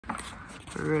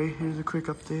Alright, here's a quick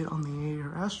update on the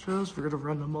Nadair Astros. We're gonna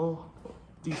run them all,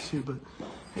 these two, but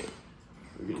hey,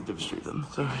 we're gonna demonstrate them.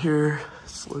 So here,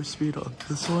 slow speed on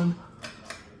this one.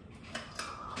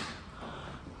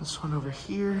 This one over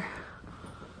here.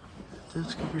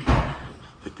 This over here.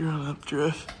 Victor on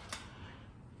updrift.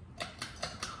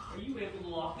 Are you able to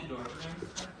lock the door for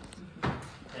me?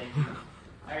 Thank you.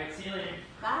 Alright, see you later.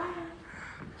 Bye.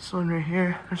 This one right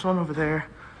here. There's one over there.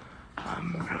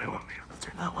 Really won't be able to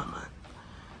turn that one, but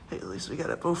hey, at least we got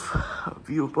a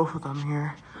view of both of them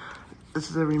here. This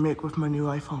is a remake with my new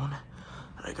iPhone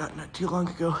that I got not too long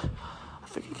ago. I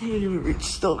think I can't even reach,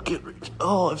 still can't reach.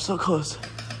 Oh, I'm so close.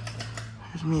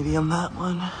 Here's medium, that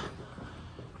one.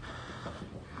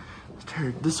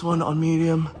 Turn this one on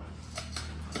medium.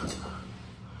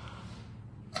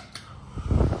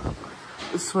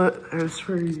 This is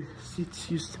where seats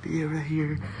used to be over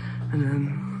here, and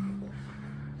then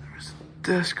there's a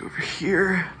desk over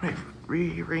here. I've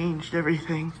rearranged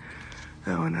everything.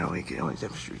 Now we can only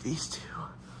demonstrate these two.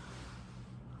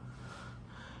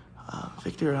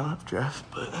 Victor on updraft,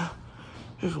 but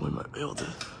everyone might be able to.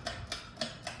 And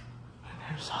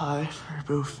there's high for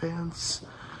both fans.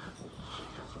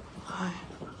 High.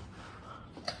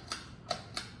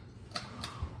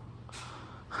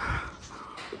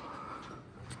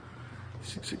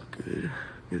 These are good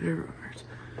everywhere.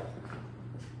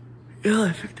 Yeah,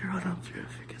 I think they're on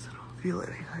updraft because I don't feel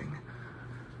anything.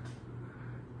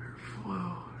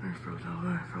 Whoa,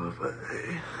 but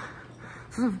hey.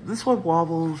 This one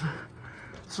wobbles.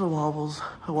 This one wobbles.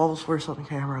 It wobbles worse on the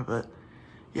camera, but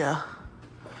yeah.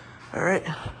 Alright,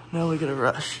 now we gotta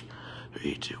rush.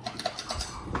 3, 2,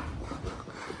 1.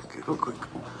 Okay, go quick.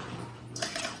 3,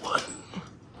 2, 1.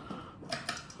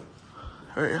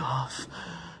 Alright, off.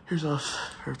 Here's off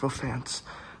for both fans.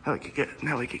 Now we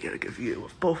can get a good view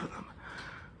of both of them.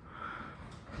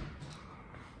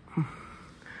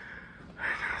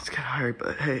 It's kind of hard,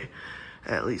 but hey,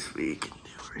 at least we can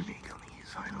do remake on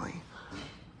these finally.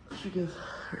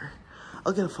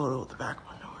 I'll get a photo of the back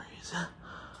one, no worries.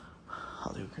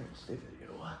 I'll do a current state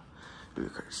video. Do a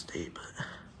current state, but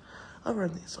I'll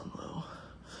run these on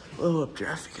low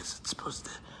updraft because it's supposed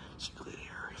to circulate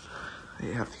air if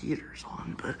they have heaters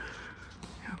on, but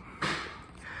yeah.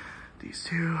 These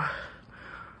two,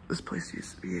 this place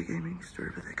used to be a gaming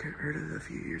store, but they converted it a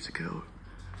few years ago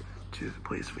to the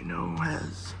place we know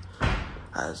as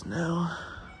now.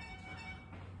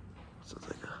 So it's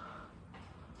like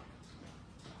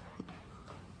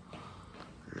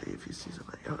if you see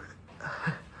somebody out,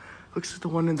 looks like the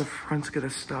one in the front's gonna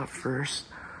stop first.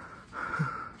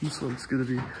 This one's gonna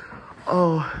be,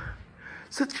 oh,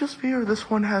 is it just me or this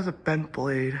one has a bent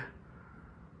blade?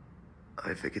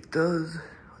 I think it does.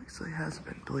 Looks like it has a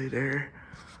bent blade there.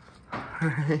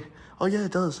 Oh yeah,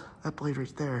 it does. That blade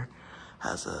right there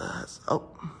has oh,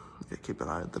 you gotta keep an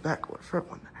eye on the back one, front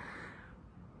one.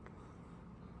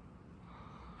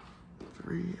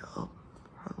 3, oh,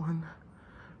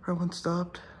 front one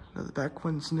stopped. Now the back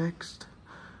one's next.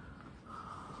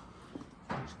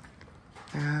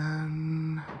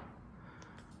 And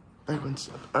back one's,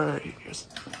 all right, here's,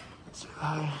 say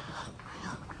hi.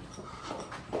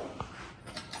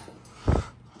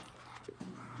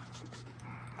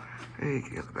 Hey, you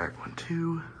can get the back one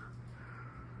too.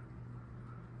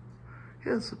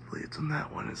 Yeah, the blades on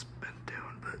that one is bent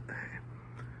down, but hey,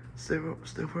 still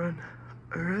run.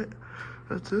 Alright,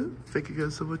 that's it. Thank you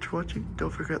guys so much for watching. Don't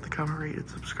forget to comment, rate, and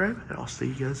subscribe, and I'll see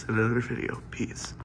you guys in another video. Peace.